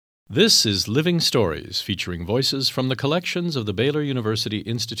This is Living Stories, featuring voices from the collections of the Baylor University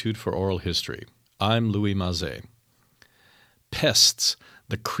Institute for Oral History. I'm Louis Mazet. Pests,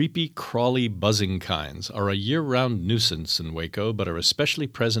 the creepy, crawly, buzzing kinds, are a year-round nuisance in Waco, but are especially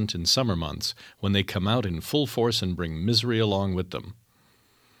present in summer months when they come out in full force and bring misery along with them.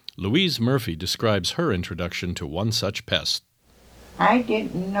 Louise Murphy describes her introduction to one such pest. I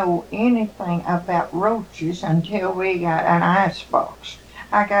didn't know anything about roaches until we got an icebox.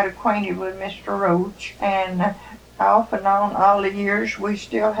 I got acquainted with Mr. Roach, and off and on all the years we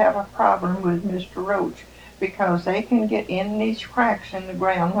still have a problem with Mr. Roach because they can get in these cracks in the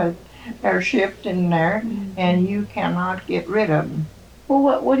ground where they're shifting there, and you cannot get rid of them.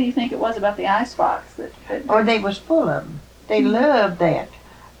 Well, what do you think it was about the icebox? Or they was full of them. They loved that.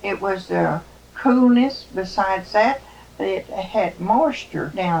 It was the coolness. Besides that, it had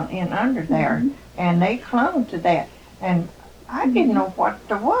moisture down in under there, and they clung to that. And I didn't know what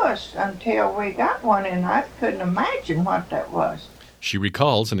there was until we got one, and I couldn't imagine what that was. She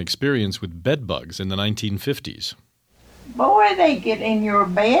recalls an experience with bedbugs in the 1950s. Boy, they get in your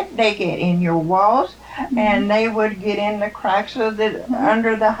bed, they get in your walls, and they would get in the cracks of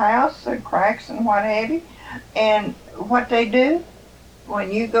under the house, the cracks and what have you. And what they do,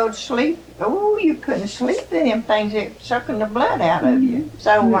 when you go to sleep, you couldn't sleep with them things, that sucking the blood out of you.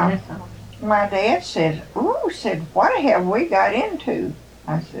 So my dad said, what have we got into?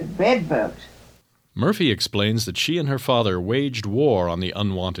 I said, bed bugs. Murphy explains that she and her father waged war on the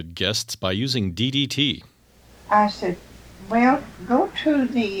unwanted guests by using DDT. I said, well, go to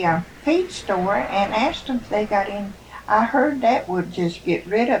the feed store and ask them if they got in. I heard that would just get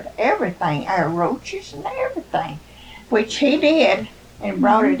rid of everything, our roaches and everything, which he did and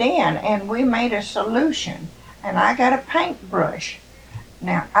brought it in, and we made a solution. And I got a paintbrush.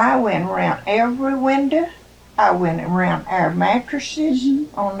 Now, I went around every window. I went around our mattresses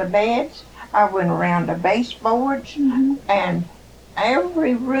on the beds. I went around the baseboards, and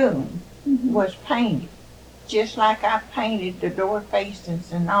every room was painted, just like I painted the door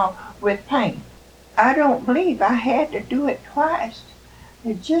facings and all with paint. I don't believe I had to do it twice.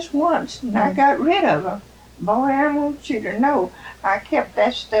 It just once, and I got rid of them. Boy, I want you to know, I kept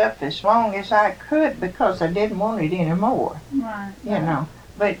that stuff as long as I could because I didn't want it anymore. Right. You know,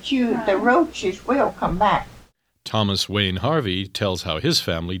 but the roaches will come back. Thomas Wayne Harvey tells how his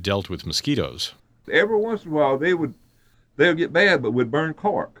family dealt with mosquitoes. Every once in a while they'll get bad, but would burn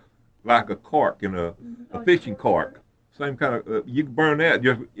cork, like a cork in a fishing cork. Same kind of, you can burn that,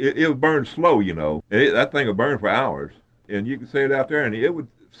 just it'll burn slow, you know. That thing will burn for hours, and you can set it out there, and it would,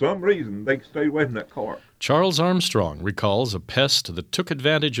 for some reason, they could stay away from that cork. Charles Armstrong recalls a pest that took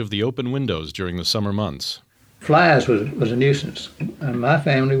advantage of the open windows during the summer months. Flies was a nuisance. And my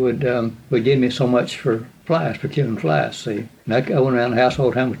family would give me so much for flies, for killing flies, see. And I went around the house all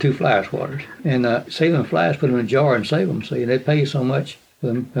the time with 2 fly swatters. And saving flies, put them in a jar and save them, see. And they'd pay you so much for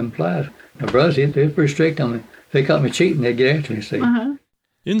them flies. My brothers, they were pretty strict on me. If they caught me cheating, they'd get after me, see.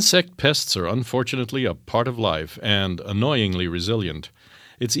 Insect pests are unfortunately a part of life and annoyingly resilient.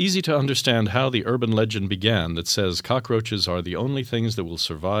 It's easy to understand how the urban legend began that says cockroaches are the only things that will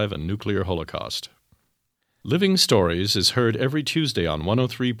survive a nuclear holocaust. Living Stories is heard every Tuesday on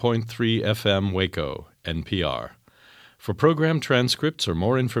 103.3 FM Waco, NPR. For program transcripts or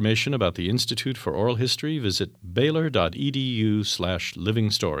more information about the Institute for Oral History, visit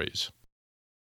baylor.edu/livingstories.